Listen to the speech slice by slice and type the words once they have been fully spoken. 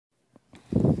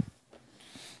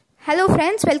Hello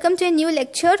friends, welcome to a new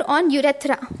lecture on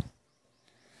urethra.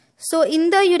 So in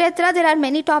the urethra there are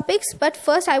many topics, but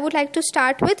first I would like to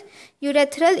start with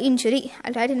urethral injury.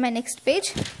 I'll write in my next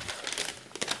page.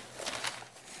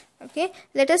 Okay,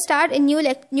 let us start a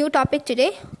new topic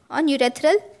today on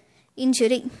urethral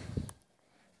injury.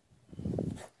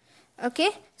 Okay,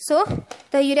 so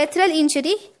the urethral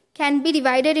injury can be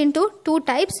divided into two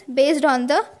types based on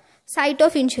the site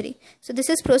of injury. So this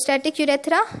is prostatic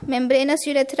urethra, membranous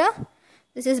urethra,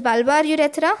 this is bulbar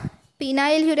urethra,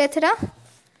 penile urethra,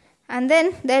 and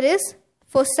then there is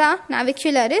fossa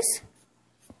navicularis.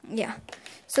 Yeah,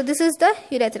 so this is the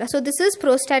urethra. So this is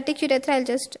prostatic urethra. I'll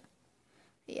just,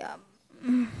 yeah,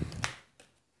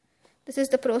 this is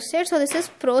the prostate. So this is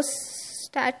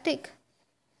prostatic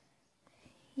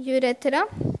urethra,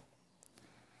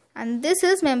 and this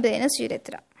is membranous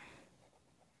urethra.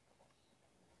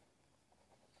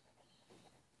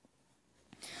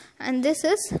 And this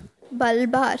is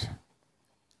bulbar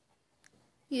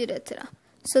urethra.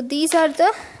 So these are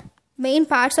the main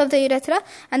parts of the urethra,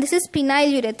 and this is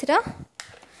penile urethra,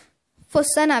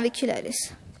 fossa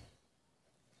navicularis.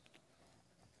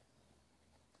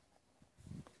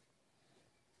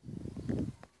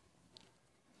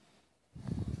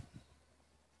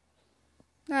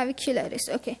 Navicularis.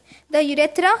 Okay. The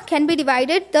urethra can be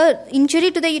divided, the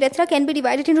injury to the urethra can be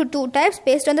divided into two types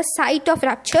based on the site of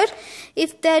rupture.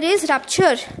 If there is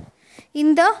rupture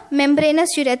in the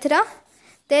membranous urethra,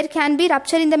 there can be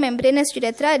rupture in the membranous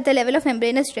urethra at the level of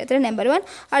membranous urethra, number one,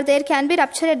 or there can be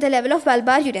rupture at the level of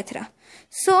bulbar urethra.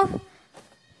 So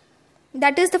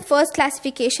that is the first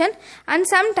classification, and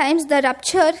sometimes the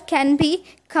rupture can be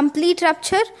complete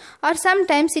rupture or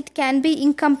sometimes it can be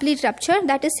incomplete rupture.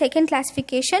 That is second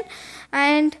classification,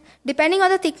 and depending on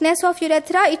the thickness of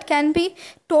urethra, it can be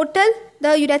total,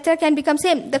 the urethra can become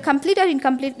same, the complete or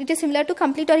incomplete, it is similar to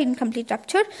complete or incomplete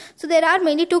rupture. So there are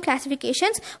mainly two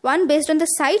classifications, one based on the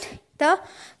site. The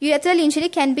urethral injury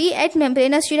can be at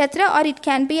membranous urethra or it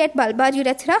can be at bulbar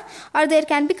urethra, or there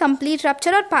can be complete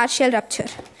rupture or partial rupture.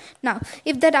 Now,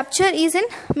 if the rupture is in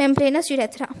membranous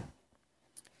urethra,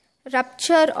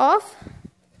 rupture of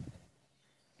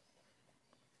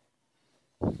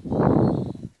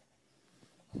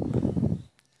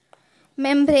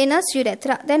membranous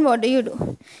urethra, then what do you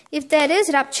do? If there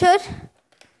is rupture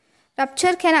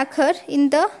can occur in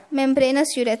the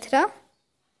membranous urethra.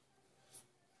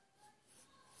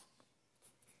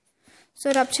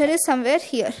 So rupture is somewhere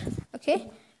here. Okay.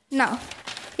 Now,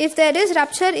 if there is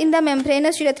rupture in the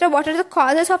membranous urethra, what are the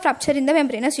causes of rupture in the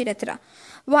membranous urethra?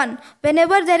 One,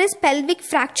 whenever there is pelvic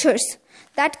fractures,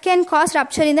 that can cause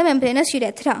rupture in the membranous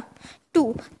urethra.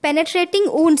 Two, penetrating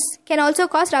wounds can also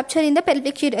cause rupture in the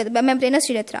membranous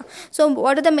urethra. So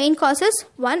what are the main causes?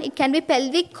 One, it can be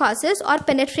pelvic causes or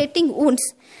penetrating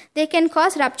wounds. They can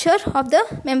cause rupture of the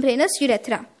membranous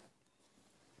urethra.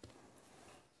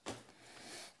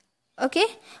 Okay,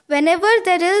 whenever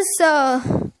there is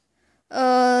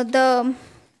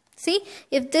see,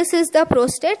 if this is the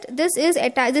prostate, this is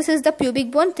the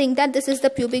pubic bone. Think that this is the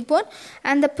pubic bone,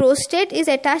 and the prostate is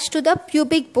attached to the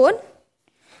pubic bone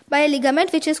by a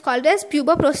ligament which is called as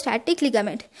puboprostatic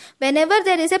ligament. Whenever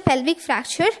there is a pelvic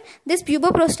fracture, this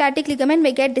puboprostatic ligament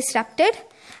may get disrupted,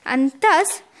 and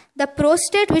thus the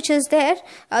prostate which is there,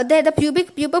 the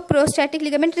puboprostatic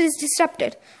ligament is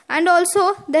disrupted, and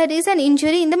also there is an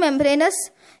injury in the membranous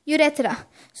urethra.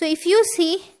 So if you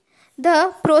see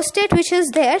the prostate which is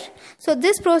there, so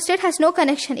this prostate has no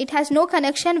connection. It has no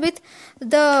connection with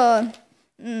the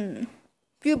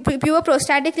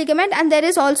puboprostatic ligament, and there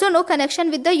is also no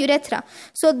connection with the urethra.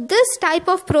 So this type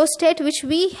of prostate which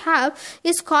we have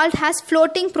is called as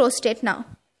floating prostate now.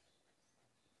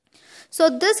 So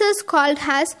this is called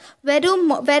as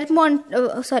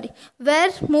Vermeulen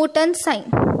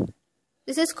sign.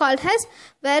 This is called as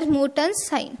Vermeulen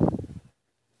sign.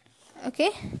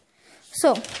 Okay.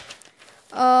 So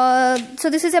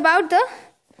this is about the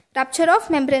rupture of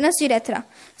membranous urethra.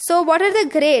 So what are the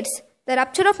grades? The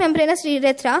rupture of membranous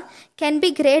urethra can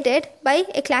be graded by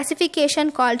a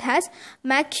classification called as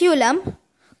Maculum,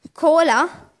 Cola,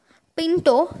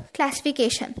 Pinto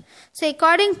classification. So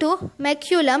according to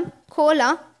Maculum,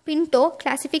 Cola, Pinto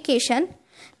classification,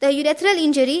 the urethral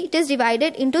injury, it is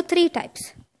divided into three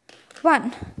types.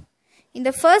 One, in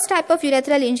the first type of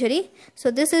urethral injury,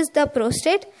 so this is the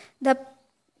prostate, the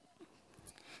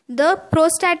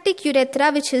prostatic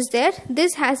urethra which is there,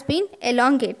 this has been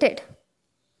elongated.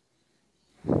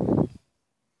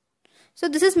 So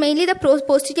this is mainly the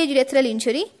posterior urethral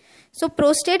injury. So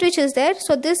prostate which is there,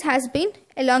 so this has been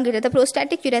elongated. The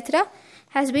prostatic urethra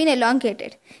has been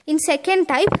elongated. In second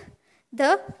type,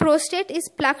 the prostate is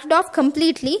plucked off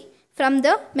completely from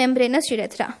the membranous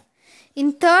urethra.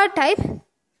 In third type,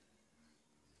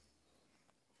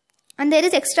 and there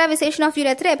is extravasation of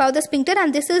urethra above the sphincter,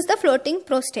 and this is the floating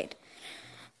prostate.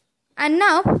 And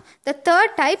now the third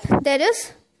type, there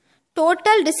is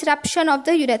total disruption of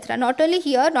the urethra. Not only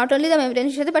here, not only the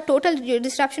membranous urethra, but total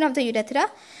disruption of the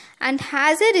urethra. And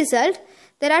as a result,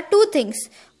 there are two things.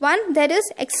 One, there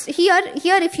is here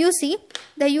if you see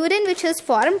the urine which is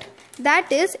formed,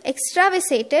 that is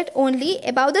extravasated only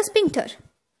above the sphincter,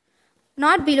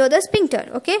 not below the sphincter.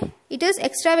 Okay, it is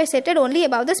extravasated only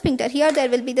above the sphincter. Here there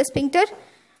will be the sphincter.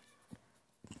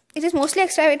 It is mostly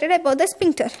extravasated above the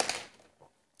sphincter.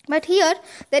 But here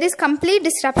there is complete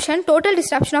disruption, total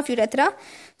disruption of urethra.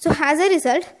 So as a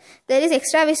result, there is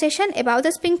extravasation above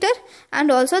the sphincter,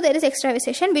 and also there is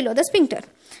extravasation below the sphincter.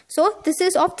 So this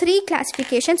is of three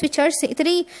classifications, which are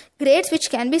three grades which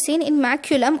can be seen in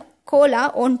maculum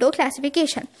cola onto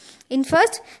classification. In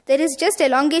first, there is just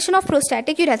elongation of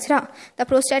prostatic urethra. The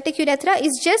prostatic urethra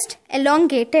is just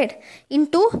elongated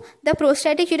into the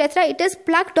prostatic urethra. It is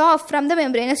plucked off from the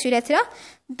membranous urethra.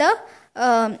 The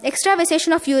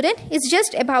extravasation of urine is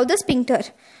just above the sphincter.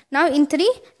 Now in 3,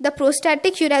 the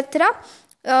prostatic urethra,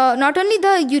 not only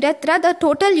the urethra, the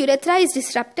total urethra is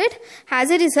disrupted. As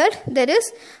a result, there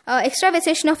is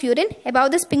extravasation of urine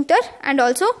above the sphincter and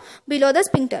also below the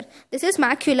sphincter. This is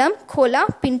maculum cola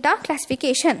pinta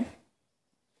classification.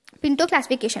 Pinto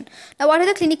classification. Now what are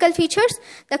the clinical features?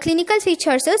 The clinical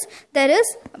features is there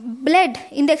is blood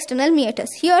in the external meatus.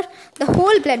 Here the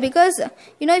whole blood, because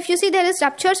if you see there is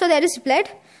rupture, so there is blood,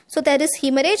 so there is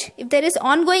hemorrhage. If there is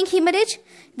ongoing hemorrhage,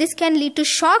 this can lead to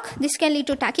shock, this can lead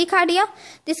to tachycardia,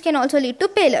 this can also lead to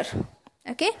pallor.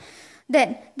 Okay.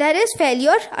 Then there is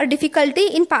failure or difficulty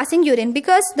in passing urine,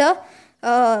 because the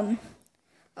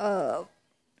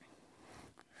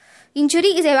injury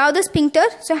is above the sphincter.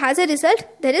 So as a result,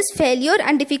 there is failure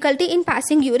and difficulty in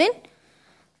passing urine.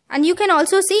 And you can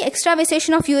also see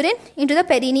extravasation of urine into the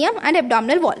perineum and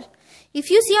abdominal wall. If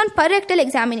you see on per-rectal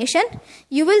examination,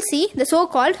 you will see the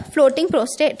so-called floating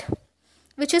prostate,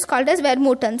 which is called as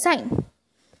Vermeulen sign.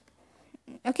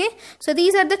 Okay, so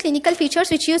these are the clinical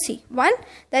features which you see. 1,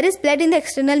 there is blood in the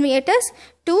external meatus.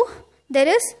 2, there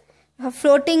is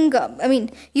floating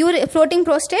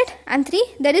prostate. And 3,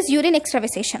 there is urine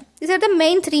extravasation. These are the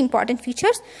main 3 important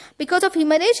features. Because of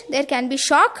hemorrhage, there can be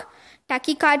shock,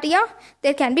 tachycardia,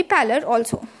 there can be pallor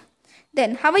also.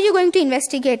 Then how are you going to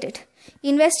investigate it?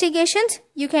 Investigations,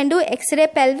 you can do X-ray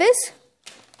pelvis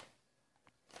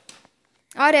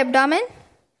or abdomen.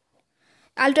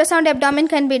 Ultrasound abdomen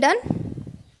can be done.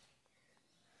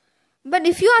 But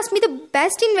if you ask me the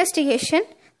best investigation,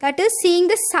 that is seeing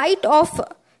the site of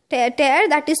tear,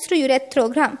 that is through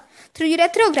urethrogram. Through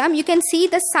urethrogram, you can see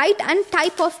the site and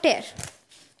type of tear.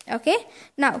 Okay.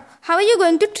 Now, how are you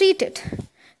going to treat it?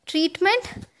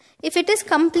 Treatment, if it is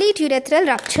complete urethral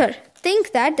rupture,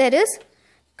 think that there is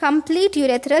complete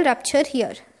urethral rupture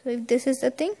here. So if this is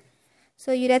the thing,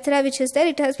 so urethra which is there,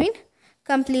 it has been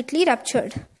completely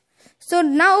ruptured. So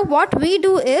now what we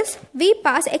do is we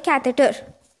pass a catheter.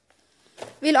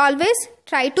 We'll always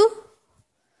try to,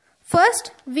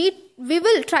 first we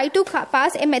will try to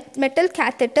pass a metal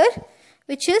catheter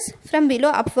which is from below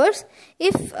upwards.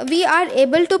 If we are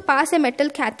able to pass a metal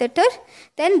catheter,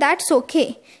 then that's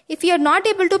okay. If we are not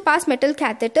able to pass metal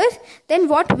catheter, then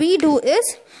what we do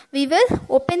is we will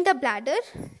open the bladder.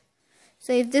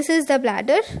 So if this is the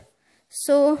bladder,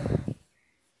 so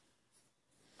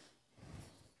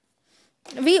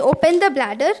we open the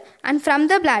bladder, and from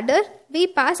the bladder we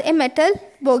pass a metal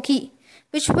bogie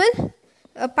which will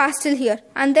pass till here,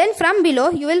 and then from below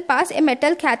you will pass a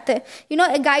metal catheter,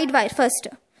 a guide wire. First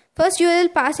you will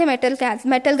pass a metal guide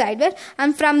wire,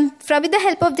 and from with the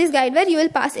help of this guide wire you will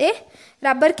pass a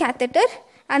rubber catheter,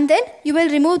 and then you will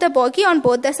remove the bogie on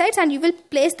both the sides, and you will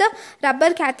place the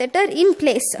rubber catheter in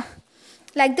place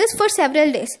like this for several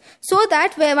days, so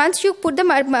that once you put the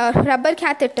rubber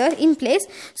catheter in place,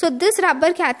 so this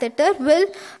rubber catheter will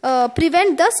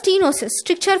prevent the stenosis,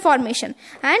 stricture formation,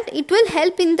 and it will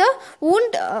help in the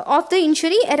wound of the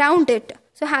injury around it.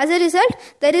 So as a result,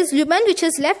 there is lumen which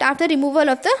is left after removal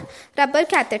of the rubber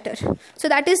catheter. So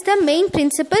that is the main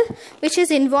principle which is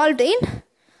involved in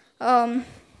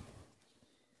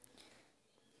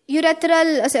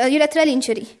urethral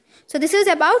injury. So this is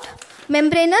about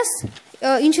membranous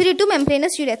injury to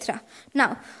membranous urethra.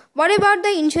 Now, what about the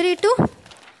injury to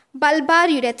bulbar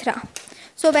urethra?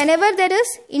 So whenever there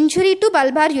is injury to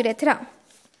bulbar urethra,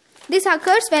 this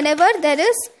occurs whenever there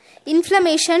is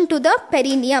inflammation to the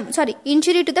perineum,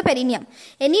 injury to the perineum.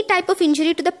 Any type of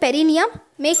injury to the perineum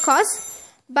may cause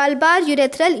bulbar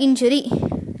urethral injury.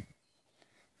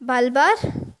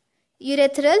 Bulbar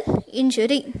urethral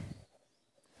injury.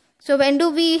 So when do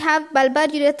we have bulbar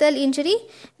urethral injury?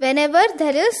 Whenever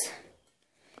there is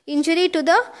injury to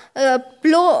the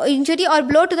blow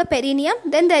to the perineum,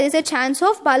 then there is a chance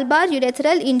of bulbar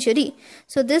urethral injury.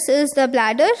 So this is the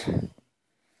bladder,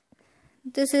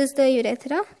 this is the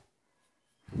urethra,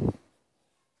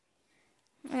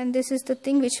 and this is the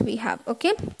thing which we have.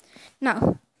 Okay,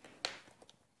 now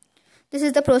this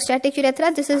is the prostatic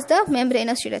urethra, this is the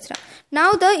membranous urethra.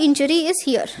 Now the injury is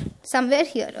here, somewhere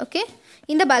here, okay,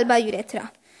 in the bulbar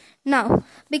urethra. Now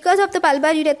because of the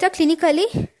bulbar urethra,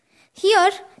 clinically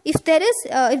here, if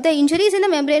the injury is in the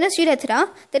membranous urethra,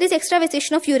 there is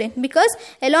extravasation of urine, because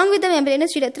along with the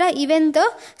membranous urethra, even the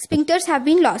sphincters have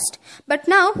been lost. But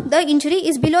now the injury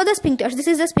is below the sphincters. This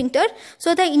is the sphincter,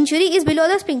 so the injury is below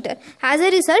the sphincter. As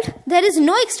a result, there is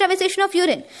no extravasation of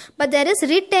urine, but there is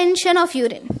retention of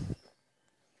urine.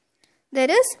 There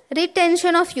is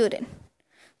retention of urine.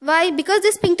 Why? Because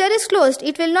the sphincter is closed.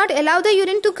 It will not allow the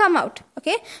urine to come out.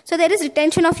 Okay, so there is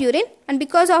retention of urine, and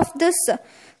because of this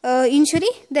injury,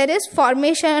 there is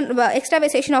formation,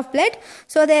 extravasation of blood.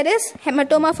 So there is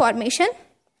hematoma formation,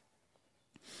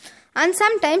 and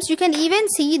sometimes you can even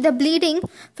see the bleeding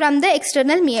from the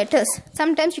external meatus.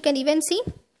 Sometimes you can even see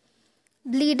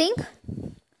bleeding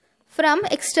from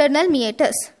external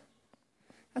meatus.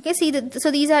 Okay, see, so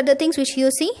these are the things which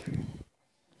you see.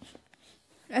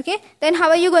 Okay, then how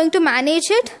are you going to manage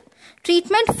it?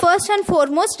 Treatment, first and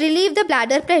foremost, relieve the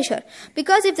bladder pressure,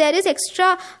 because if there is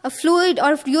extra fluid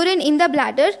or urine in the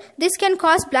bladder, this can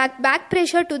cause back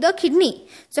pressure to the kidney.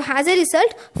 So as a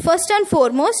result, first and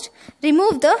foremost,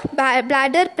 remove the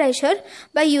bladder pressure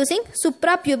by using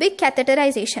suprapubic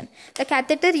catheterization. The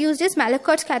catheter used is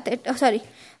Malakoff's catheter.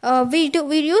 We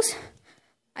use,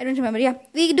 I don't remember. Yeah,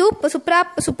 we do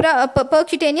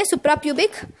percutaneous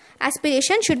suprapubic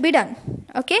aspiration should be done.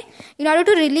 Okay, in order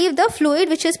to relieve the fluid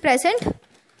which is present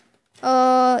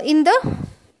to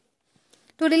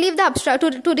relieve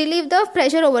the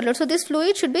pressure overload. So this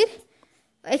fluid should be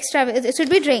it should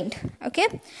be drained.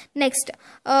 Okay, next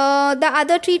the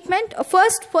other treatment,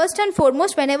 first and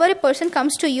foremost, whenever a person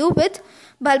comes to you with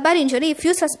bulbar injury, if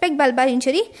you suspect bulbar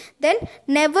injury, then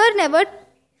never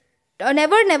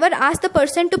ask the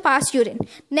person to pass urine.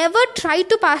 Never try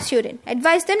to pass urine.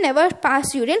 Advise them never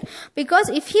pass urine, because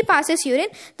if he passes urine,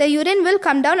 the urine will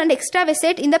come down and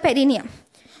extravasate in the perineum.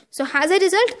 So as a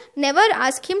result, never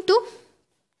ask him to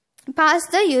pass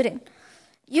the urine.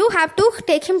 You have to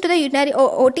take him to the urinary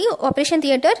OT, operation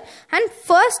theatre, and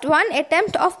first one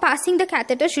attempt of passing the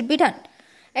catheter should be done.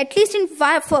 At least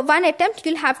for one attempt,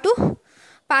 you'll have to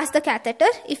pass the catheter.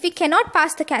 If we cannot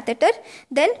pass the catheter,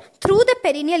 then through the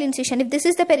perineal incision, if this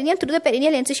is the perineum, through the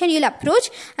perineal incision, you'll approach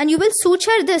and you will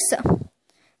suture this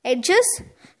edges,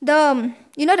 the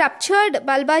ruptured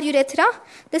bulbar urethra.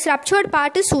 This ruptured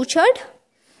part is sutured,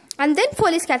 and then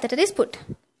Foley's catheter is put.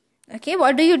 Okay,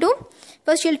 what do you do?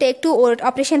 First, you'll take to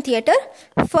operation theatre.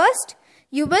 First,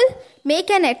 you will make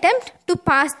an attempt to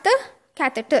pass the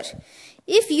catheter.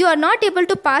 If you are not able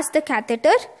to pass the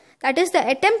catheter, that is, the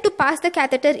attempt to pass the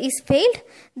catheter is failed,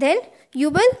 then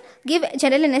you will give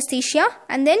general anesthesia,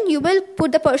 and then you will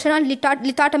put the person on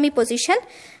lithotomy position,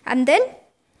 and then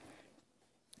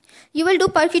you will do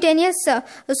percutaneous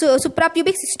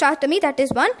suprapubic cystotomy. That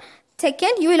is one.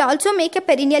 Second, you will also make a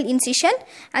perineal incision,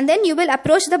 and then you will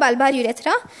approach the bulbar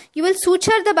urethra. You will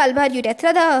suture the bulbar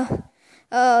urethra, the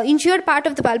injured part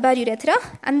of the bulbar urethra,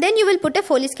 and then you will put a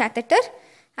Foley's catheter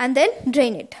and then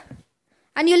drain it.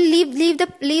 And you will leave the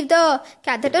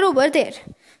catheter over there.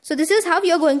 So this is how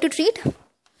you are going to treat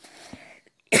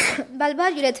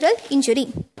bulbar urethral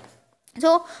injury.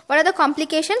 So what are the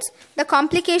complications? The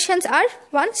complications are,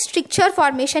 one, stricture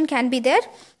formation can be there.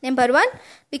 Number one,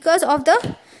 because of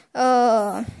the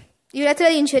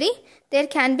urethral injury, there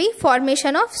can be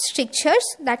formation of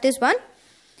strictures. That is one.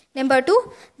 Number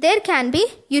two, there can be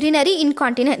urinary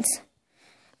incontinence.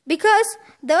 Because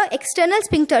the external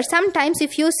sphincter, sometimes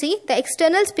if you see the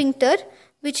external sphincter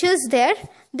which is there,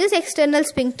 this external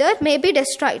sphincter may be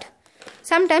destroyed.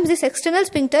 Sometimes this external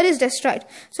sphincter is destroyed.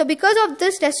 So because of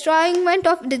this destruction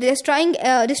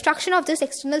of this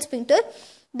external sphincter,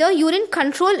 the urine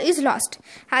control is lost.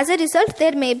 As a result,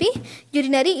 there may be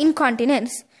urinary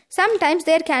incontinence. Sometimes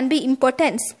there can be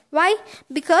impotence. Why?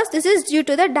 Because this is due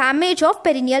to the damage of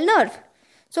perineal nerve.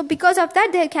 So because of that,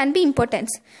 there can be impotence.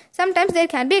 Sometimes there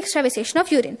can be extravasation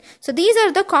of urine. So these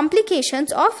are the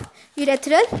complications of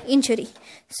urethral injury.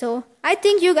 So I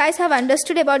think you guys have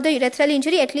understood about the urethral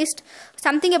injury, at least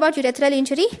something about urethral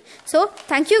injury. So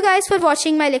thank you guys for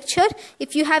watching my lecture.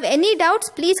 If you have any doubts,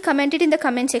 please comment it in the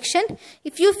comment section.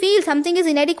 If you feel something is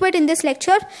inadequate in this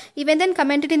lecture, even then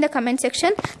comment it in the comment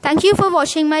section. Thank you for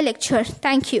watching my lecture.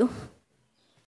 Thank you.